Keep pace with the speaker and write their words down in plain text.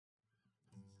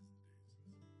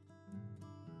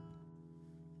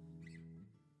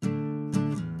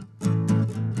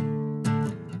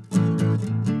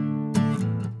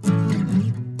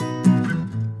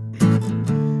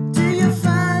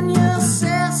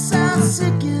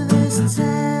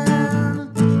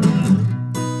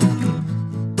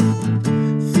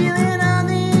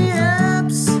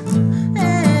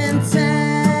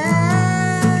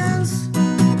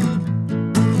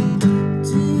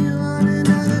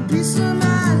piece of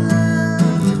my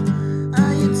love?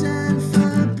 Are you time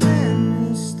for a brand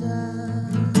new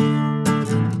start?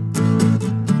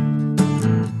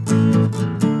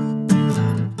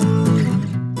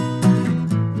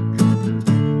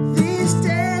 These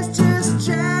days just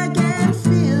drag and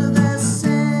feel the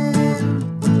same.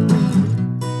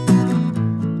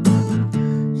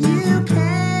 You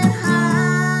can't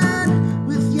hide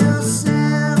with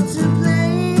yourself to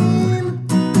blame.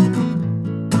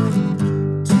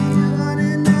 Do you want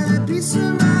another piece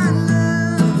of my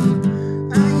love?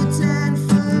 Are you time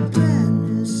for a brand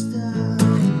new start?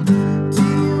 Do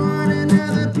you want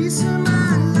another piece of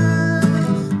my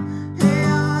love? Hey, I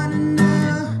wanna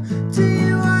know, do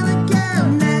you wanna go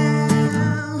now?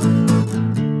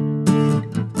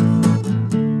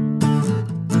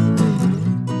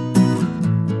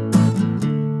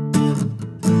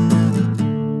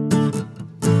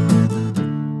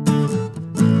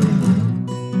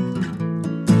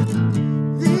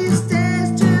 These days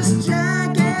just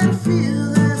drag and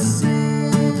feel the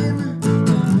same.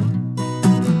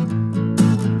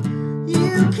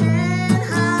 You can't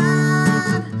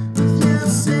hide with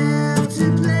yourself to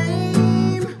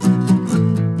blame.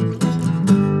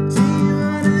 Do you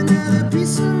want another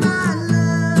piece of my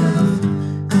love?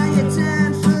 Are you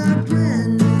time for a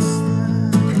brand new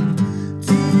start?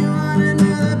 Do you want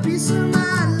another piece of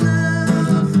my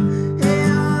love? Hey, I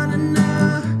wanna know,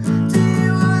 do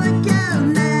you wanna go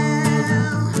now?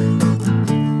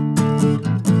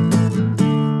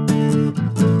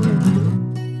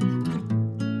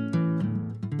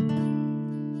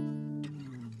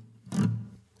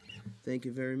 Thank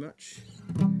you very much.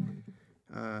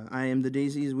 I am the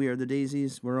Daisies. We are the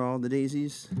Daisies. We're all the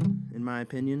Daisies, in my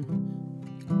opinion.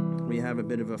 We have a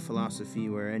bit of a philosophy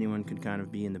where anyone could kind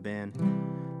of be in the band.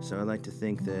 So I like to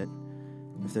think that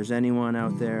if there's anyone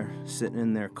out there sitting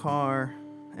in their car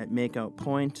at makeout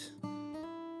point,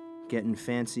 getting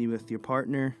fancy with your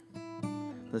partner,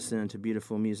 listening to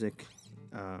beautiful music,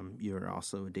 you're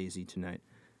also a Daisy tonight.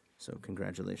 So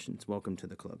congratulations. Welcome to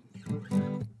the club.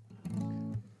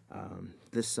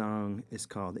 This song is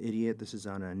called Idiot. This is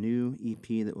on a new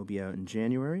EP that will be out in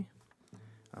January.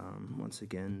 Once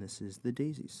again, this is the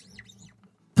Daisies.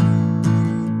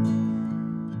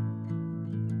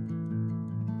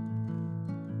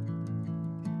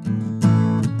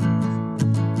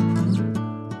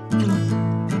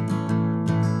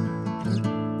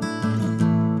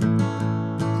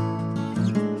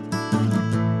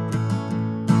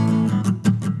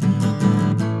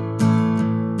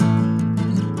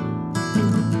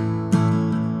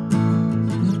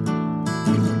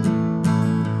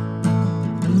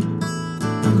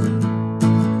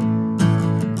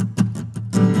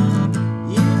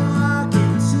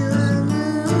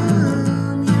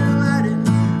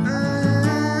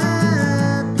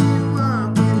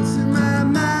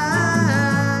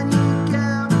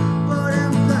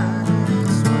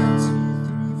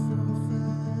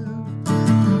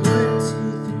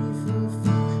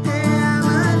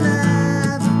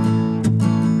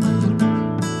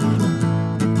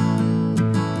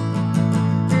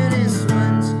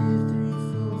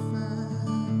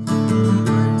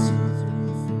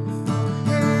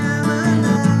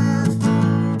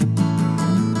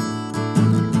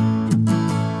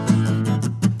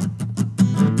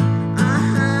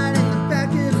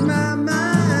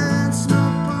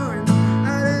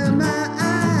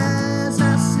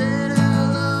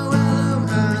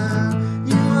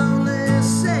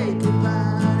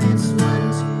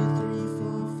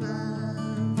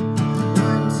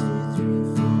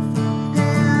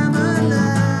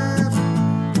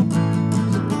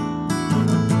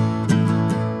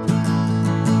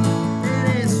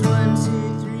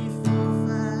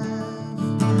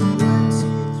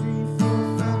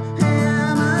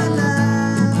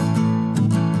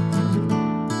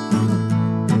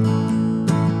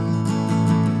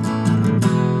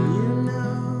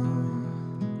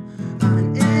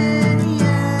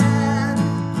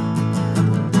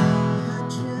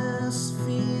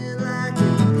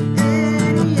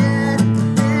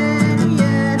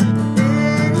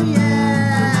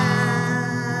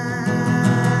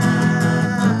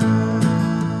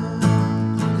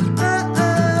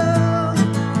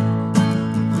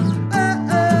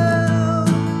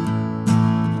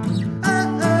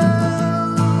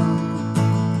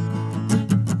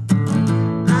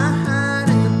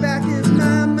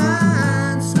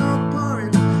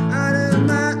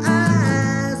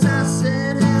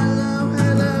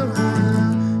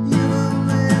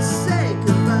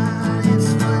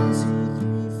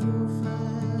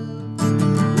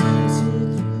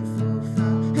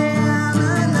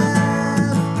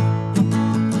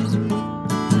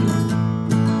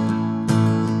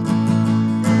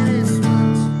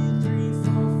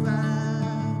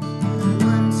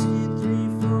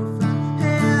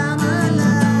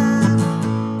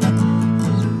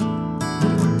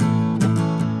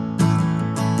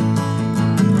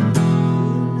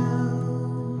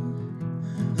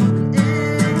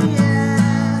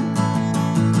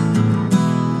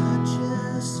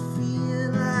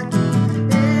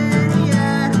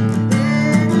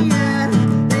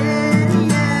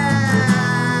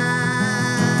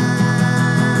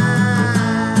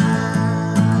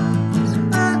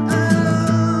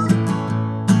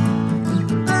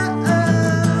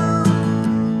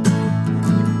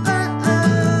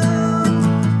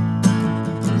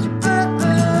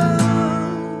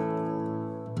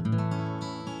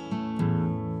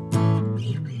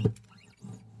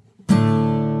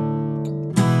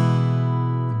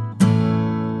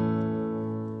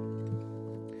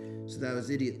 Buzz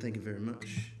Idiot, thank you very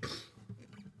much.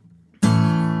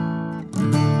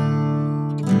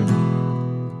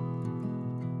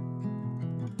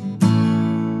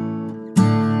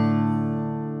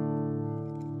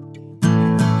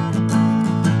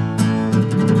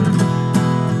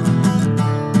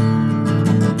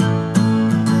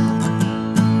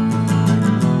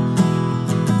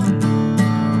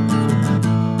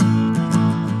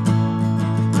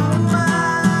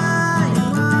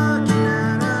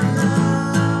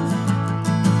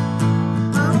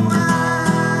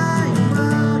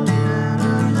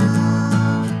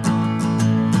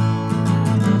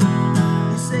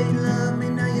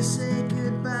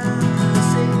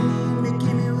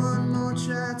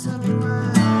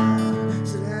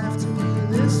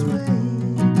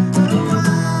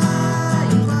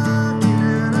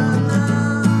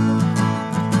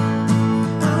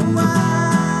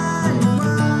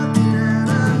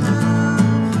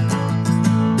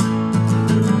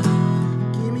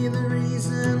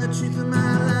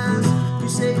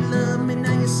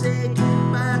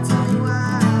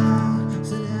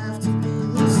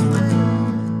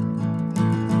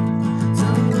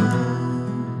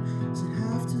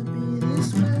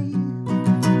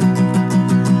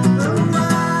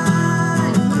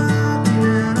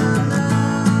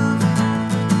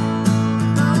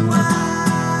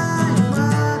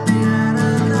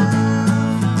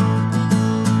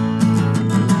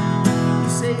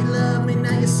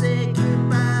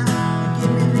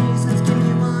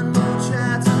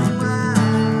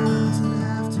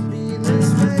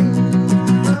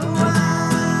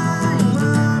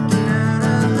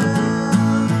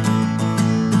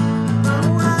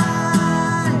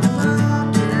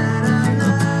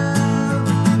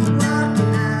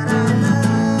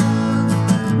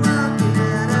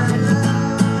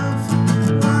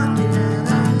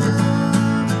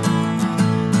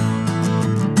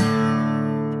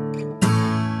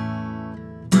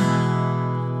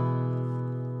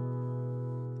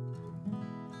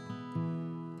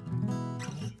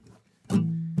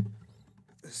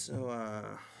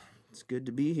 It's good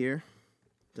to be here,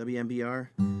 WMBR.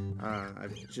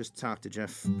 I've just talked to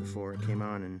Jeff before it came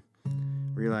on and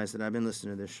realized that I've been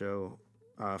listening to this show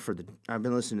I've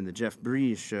been listening to the Jeff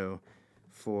Breeze show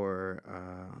for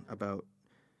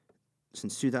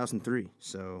since 2003.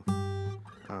 So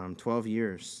 12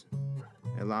 years.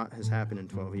 A lot has happened in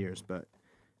 12 years, but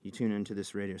you tune into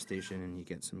this radio station and you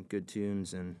get some good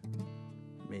tunes and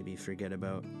maybe forget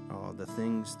about all the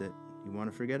things that you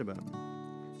want to forget about.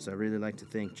 So I really like to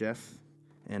thank Jeff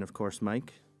and, of course,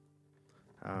 Mike.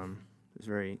 It's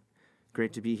very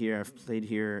great to be here. I've played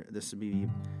here. This will be,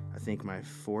 I think, my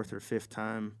fourth or fifth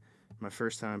time. My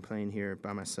first time playing here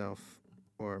by myself,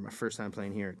 or my first time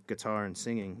playing here guitar and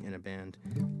singing in a band.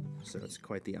 So it's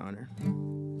quite the honor.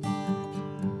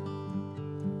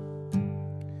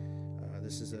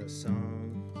 This is a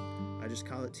song, I just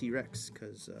call it T-Rex,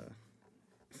 because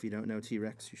if you don't know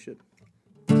T-Rex, you should.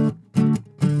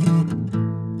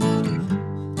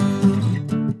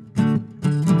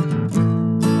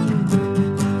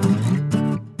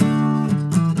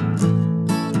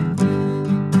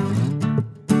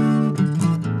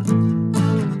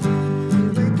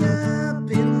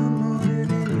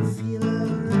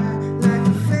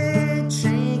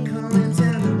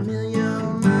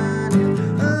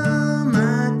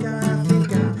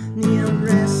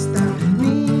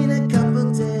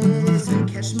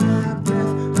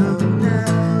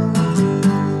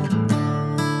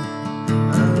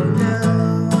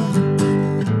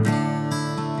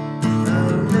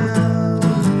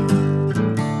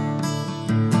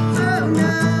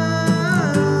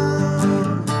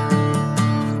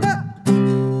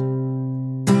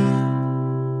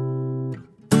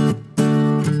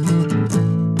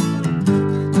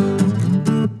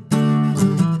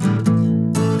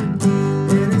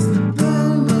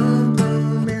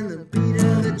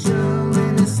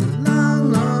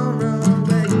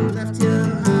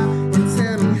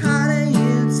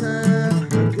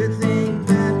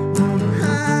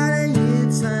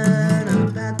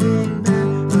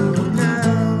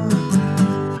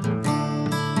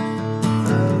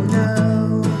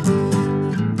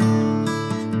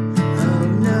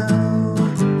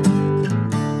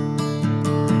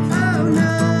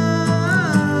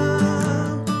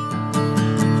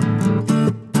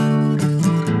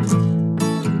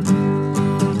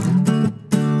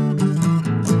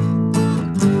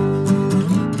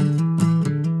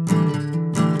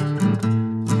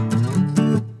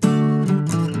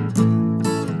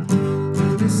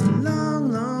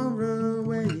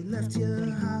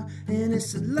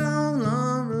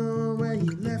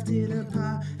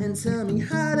 Tell me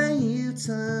how do you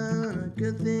turn a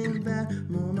good thing bad?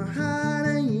 more my heart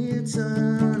and you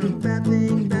turn a bad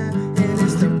thing bad. And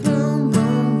it's the boom,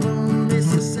 boom, boom,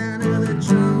 it's the sound of the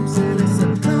drums. And it's a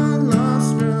long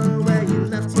lost road where you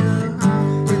left your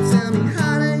heart. You tell me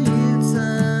how do you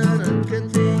turn a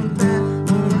good thing bad?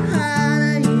 More my heart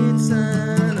and you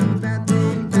turn a bad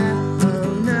thing bad.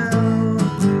 Oh no,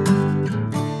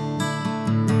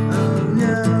 oh no, oh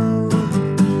no.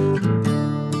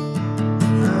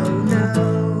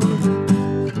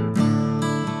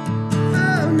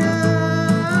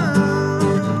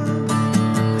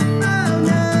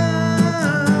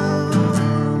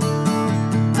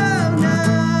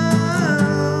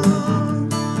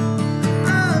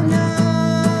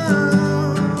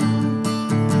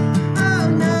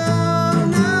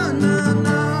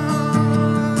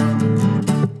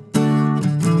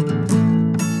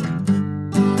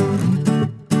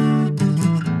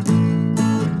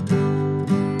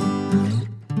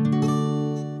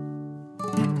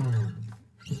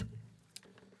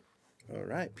 All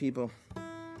right, people.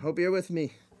 Hope you're with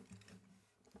me.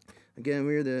 Again,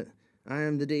 I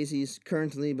am the Daisies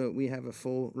currently, but we have a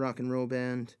full rock and roll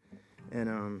band.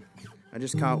 And I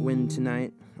just caught wind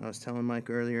tonight. I was telling Mike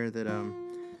earlier that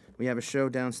we have a show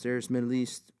downstairs, Middle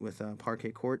East, with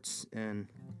Parquet Courts, and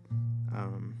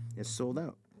it's sold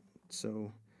out.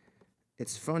 So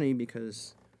it's funny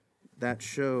because that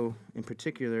show in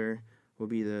particular will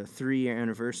be the 3-year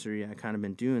anniversary. I kind of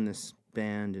been doing this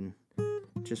band and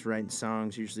just writing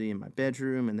songs usually in my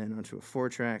bedroom and then onto a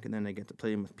 4-track, and then I get to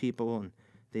play them with people and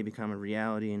they become a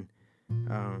reality.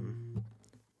 And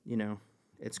you know,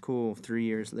 it's cool. 3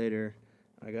 years later,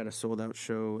 I got a sold out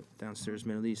show downstairs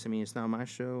Middle East. I mean, it's not my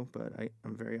show, but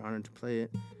I'm very honored to play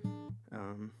it.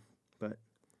 But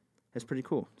it's pretty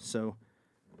cool. So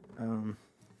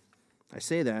I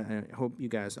say that, and I hope you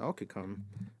guys all could come.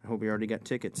 I hope you already got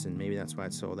tickets, and maybe that's why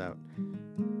it's sold out.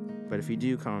 But if you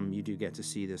do come, you do get to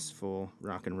see this full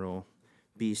rock and roll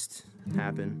beast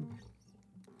happen.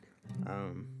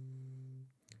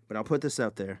 But I'll put this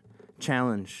out there.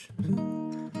 Challenge.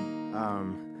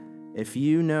 If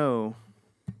you know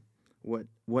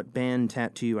what band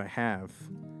tattoo I have,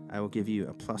 I will give you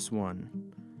a +1.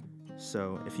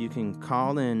 So if you can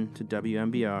call in to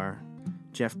WMBR,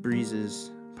 Jeff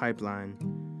Breeze's Pipeline,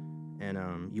 and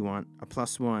you want a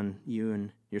 +1, you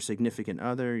and your significant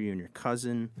other, you and your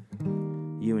cousin,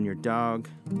 you and your dog,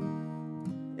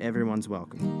 everyone's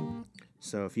welcome.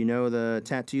 So if you know the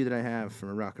tattoo that I have from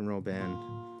a rock and roll band,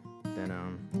 then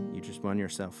you just won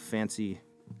yourself fancy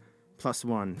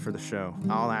 +1 for the show,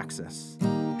 all access.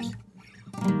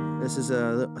 This is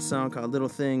a song called Little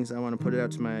Things. I want to put it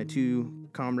out to my 2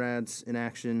 comrades in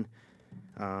action,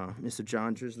 Mr.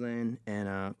 John Drislane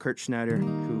and Kurt Schneider,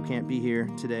 who can't be here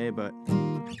today, but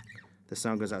the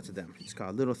song goes out to them. It's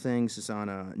called Little Things. It's on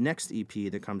a next EP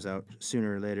that comes out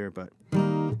sooner or later, but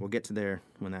we'll get to there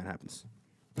when that happens.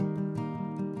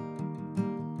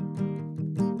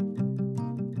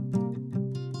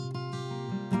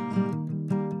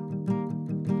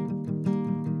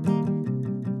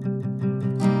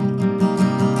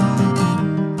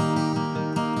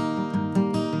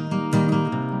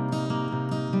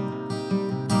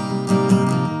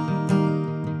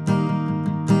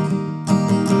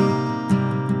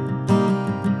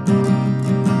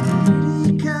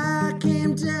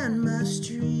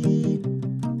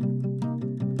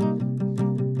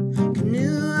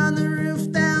 Canoe on the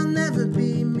roof, that'll never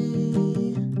be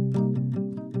me.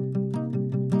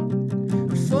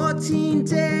 14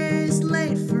 days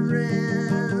late for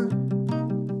rent.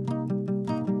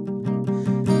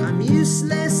 I'm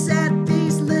useless at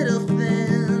these little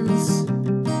things.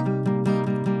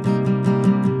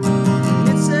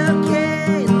 It's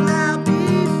okay, and I'll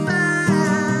be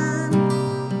fine.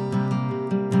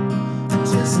 I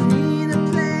just need a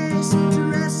place to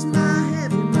rest my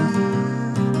heavy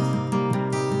mind.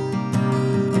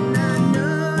 And I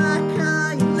know I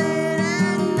call you late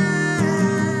at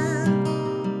night.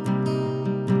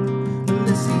 Well,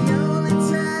 it's the only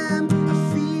time I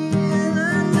feel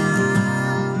alive.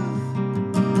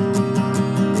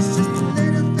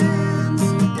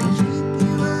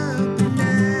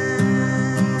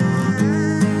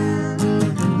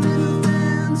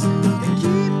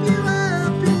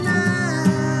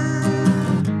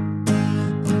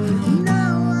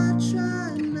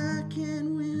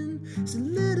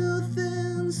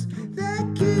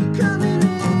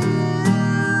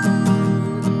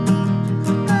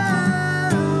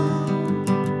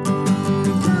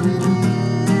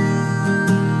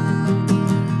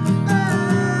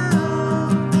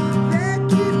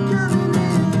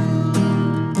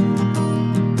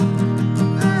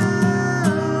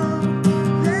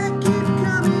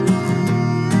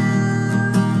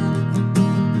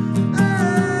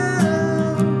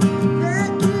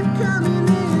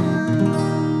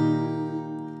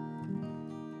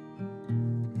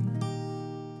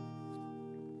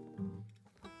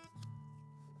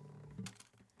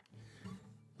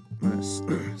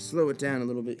 slow it down a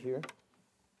little bit here.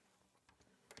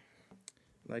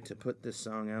 I'd like to put this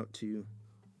song out to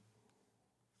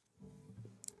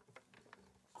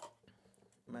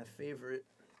my favorite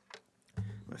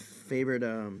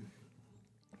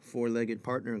four-legged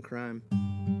partner in crime,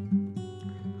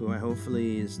 who I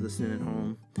hopefully is listening at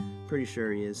home. Pretty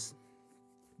sure he is.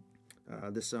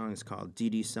 This song is called Dee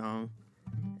Dee Song,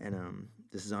 and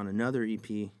this is on another EP.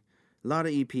 A lot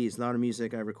of EPs, a lot of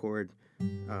music I record.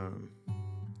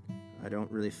 I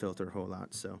don't really filter a whole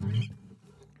lot, so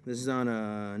this is on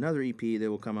another EP that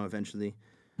will come out eventually.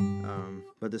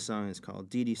 But this song is called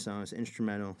Dee Dee Song. It's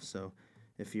instrumental, so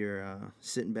if you're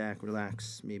sitting back,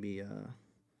 relax, maybe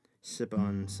sip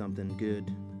on something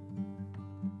good.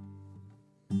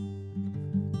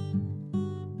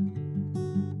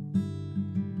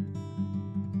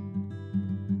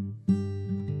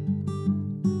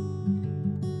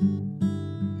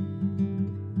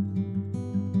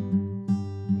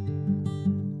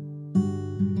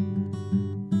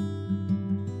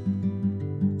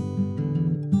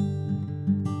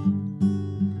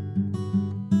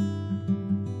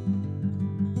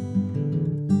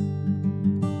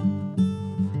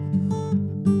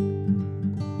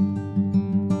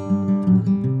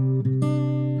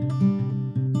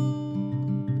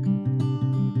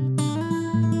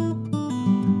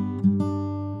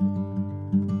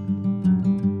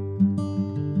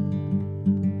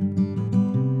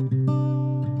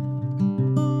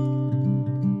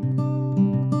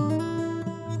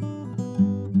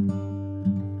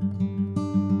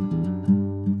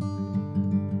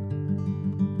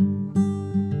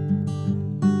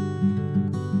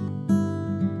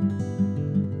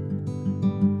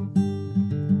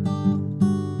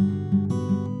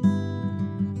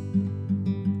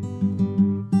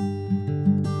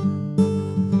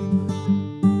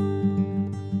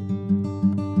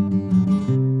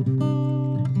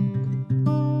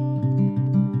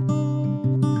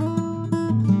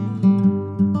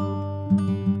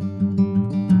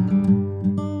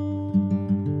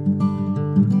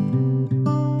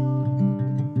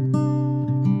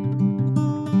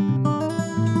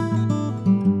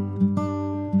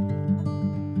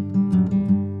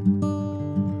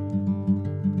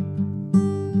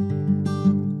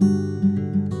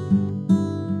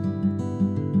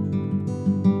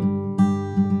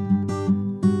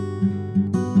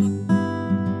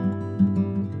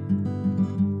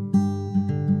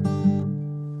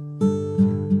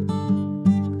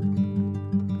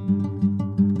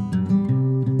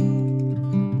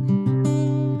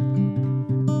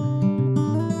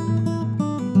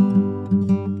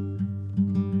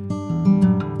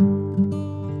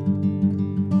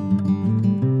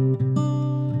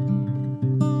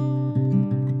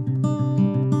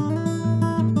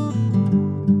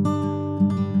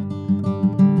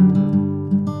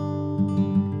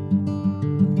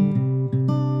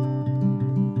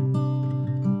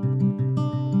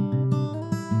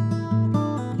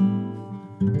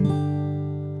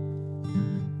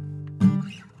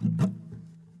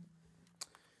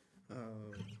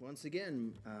 Once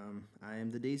again, I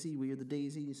am the Daisy. We are the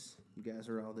Daisies. You guys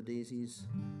are all the Daisies.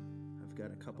 I've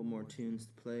got a couple more tunes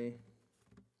to play.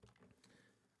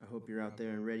 I hope you're out there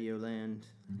in radio land.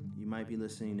 You might be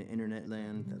listening to internet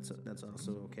land. That's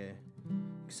also okay,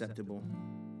 acceptable.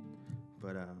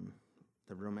 But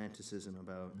the romanticism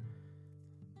about,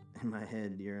 in my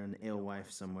head, you're an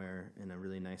alewife somewhere in a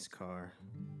really nice car,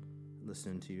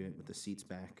 listening to it with the seats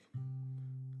back,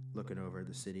 looking over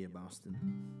the city of Boston.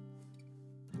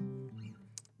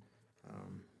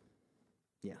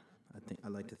 Yeah, I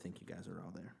like to think you guys are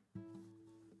all there.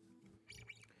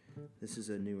 This is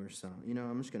a newer song. You know,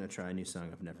 I'm just going to try a new song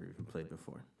I've never even played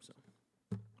before. So,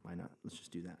 why not? Let's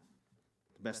just do that.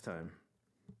 The best time.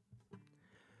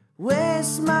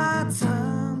 Waste my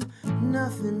time.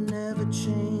 Nothing ever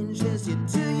changes. You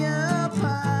do your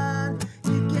part.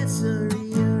 You get so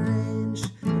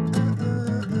rearranged.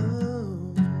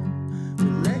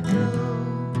 Let go.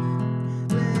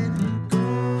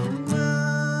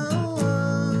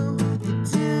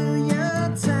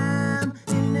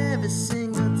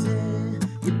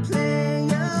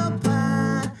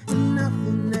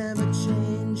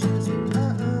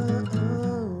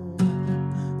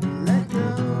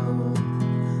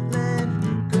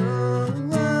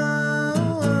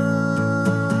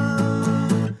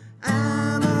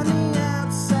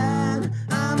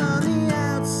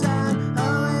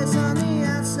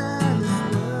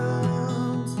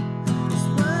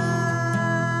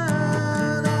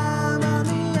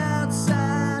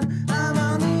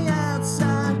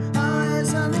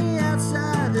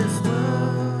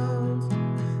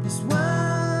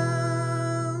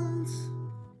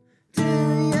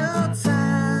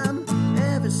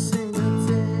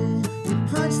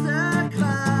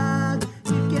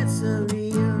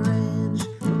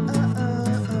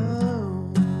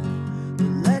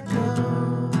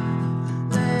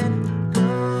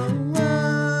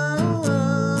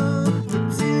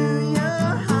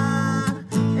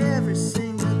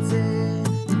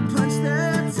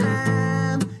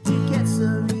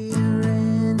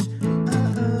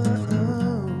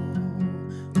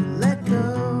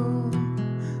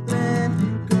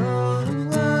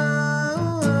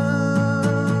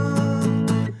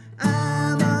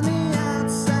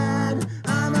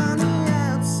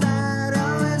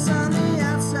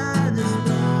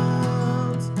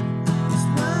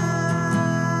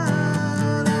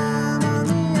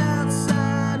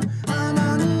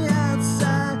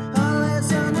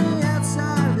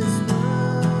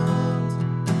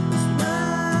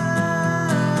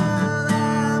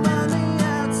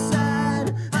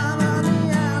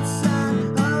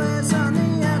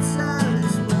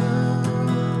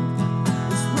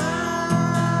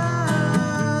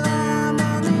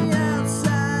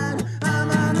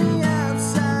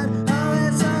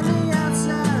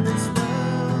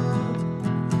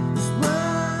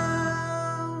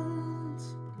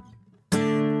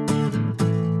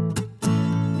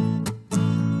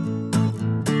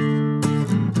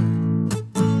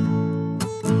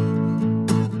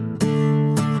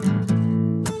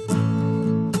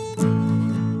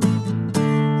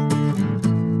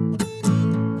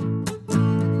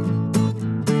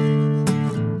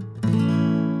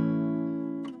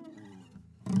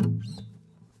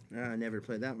 never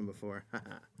played that one before.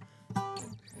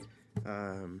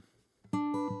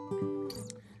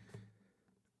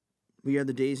 We are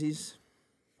the Daisies.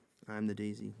 I'm the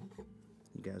Daisy.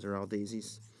 You guys are all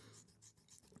daisies.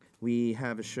 We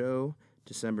have a show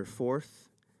December 4th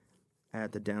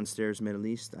at the Downstairs Middle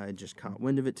East. I just caught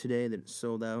wind of it today that it's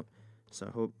sold out, so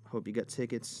I hope you got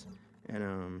tickets,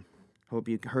 and hope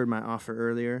you heard my offer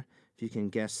earlier. If you can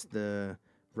guess the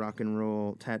rock and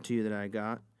roll tattoo that I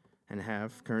got and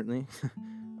have currently,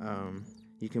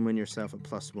 you can win yourself a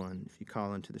 +1 if you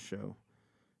call into the show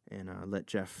and let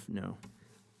Jeff know.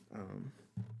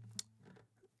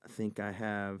 I think I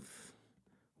have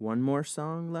one more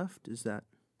song left. Is that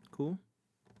cool?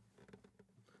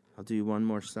 I'll do one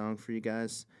more song for you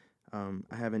guys.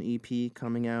 I have an EP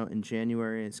coming out in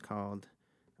January. It's called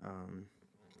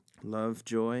Love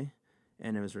Joy,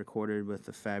 and it was recorded with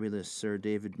the fabulous Sir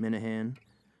David Minahan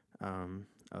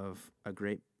of a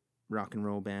great rock and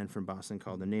roll band from Boston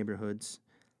called The Neighborhoods.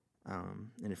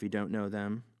 And if you don't know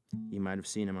them, you might have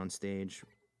seen them on stage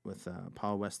with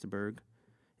Paul Westerberg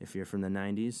if you're from the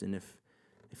 90s. And if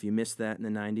you missed that in the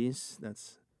 90s,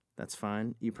 that's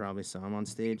fine. You probably saw him on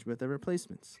stage with the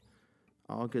Replacements.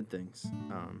 All good things.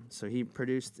 So he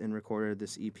produced and recorded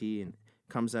this EP, and it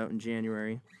comes out in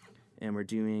January. And we're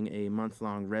doing a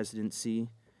month-long residency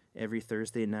every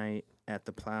Thursday night at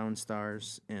the Plow and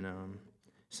Stars in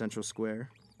Central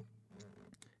Square.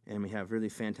 And we have really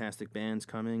fantastic bands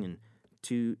coming, and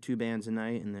two bands a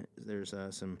night. And there's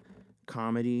some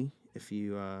comedy. If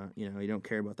you you don't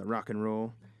care about the rock and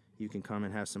roll, you can come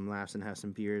and have some laughs and have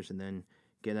some beers, and then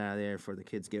get out of there before the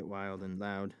kids get wild and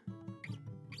loud.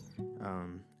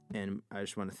 And I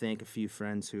just want to thank a few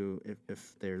friends who,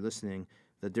 if they're listening,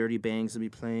 the Dirty Bangs will be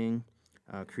playing,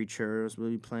 Creatures will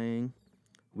be playing,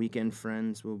 Weekend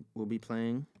Friends will be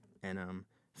playing, and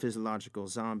Physiological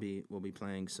Zombie will be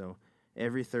playing. So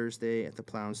every Thursday at the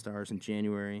Plow and Stars in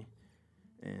January.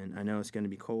 And I know it's going to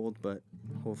be cold, but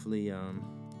hopefully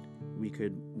we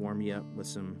could warm you up with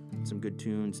some good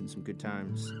tunes and some good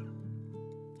times.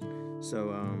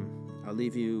 So I'll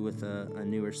leave you with a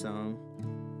newer song.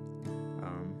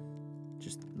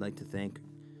 Just like to thank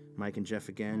Mike and Jeff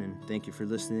again, and thank you for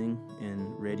listening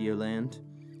in Radio Land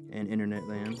and Internet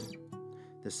Land.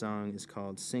 The song is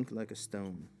called Sink Like a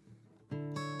Stone.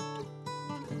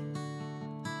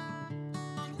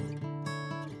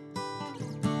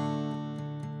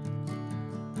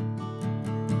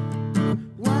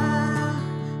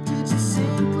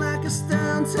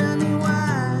 Tell me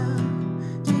why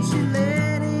did you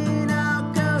let it all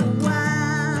go?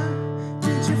 Why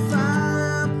did you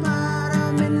fall apart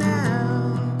on me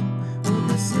now? Well,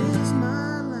 this is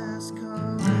my last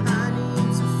call. I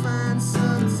need to find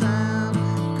some time.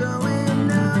 Going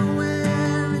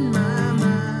nowhere in my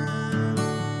mind.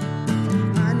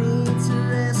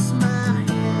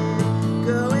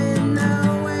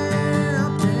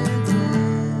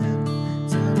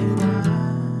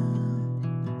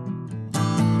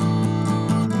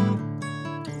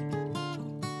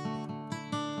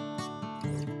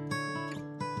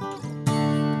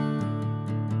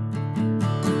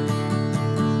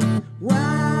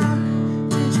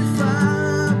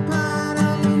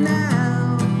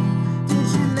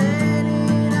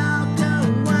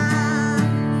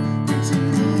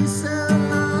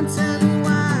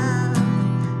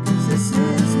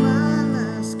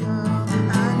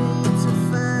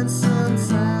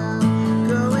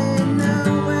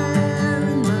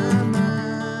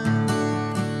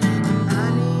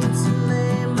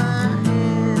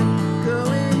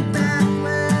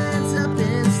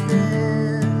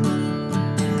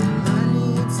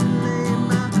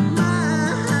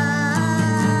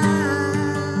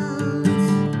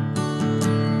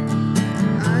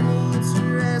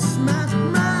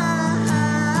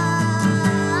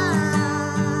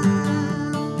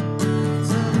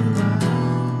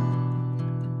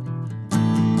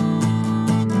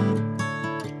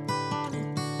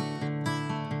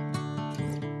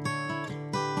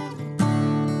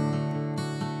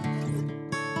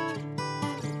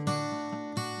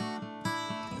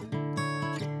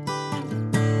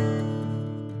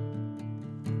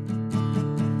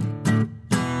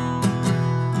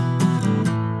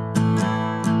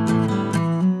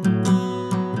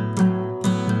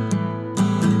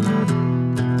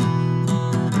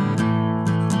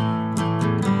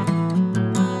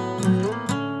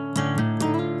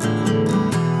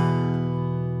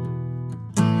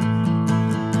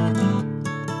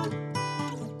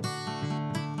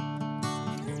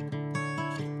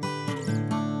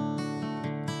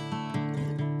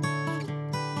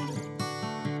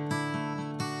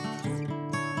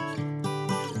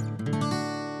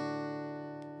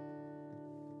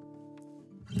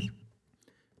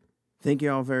 Thank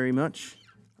you all very much.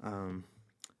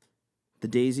 The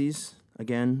Daisies,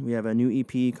 again, we have a new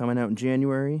EP coming out in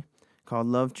January called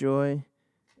Lovejoy.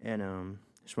 And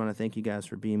just want to thank you guys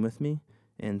for being with me.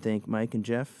 And thank Mike and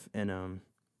Jeff. And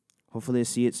hopefully I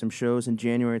see you at some shows in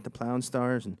January at the Plow and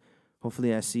Stars. And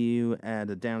hopefully I see you at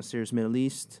the Downstairs Middle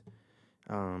East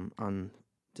on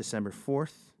December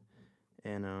 4th.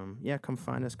 And yeah, come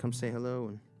find us, come say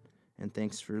hello, and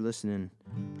thanks for listening.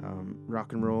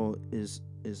 Rock and roll is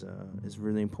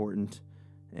really important,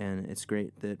 and it's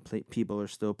great that people are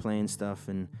still playing stuff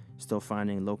and still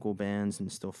finding local bands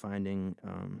and still finding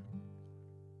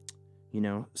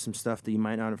some stuff that you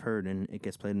might not have heard, and it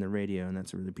gets played on the radio, and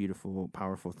that's a really beautiful,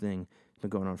 powerful thing. It's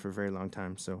been going on for a very long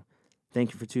time. So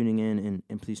thank you for tuning in,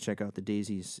 and please check out the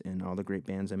Daisies and all the great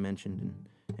bands I mentioned,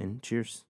 and cheers.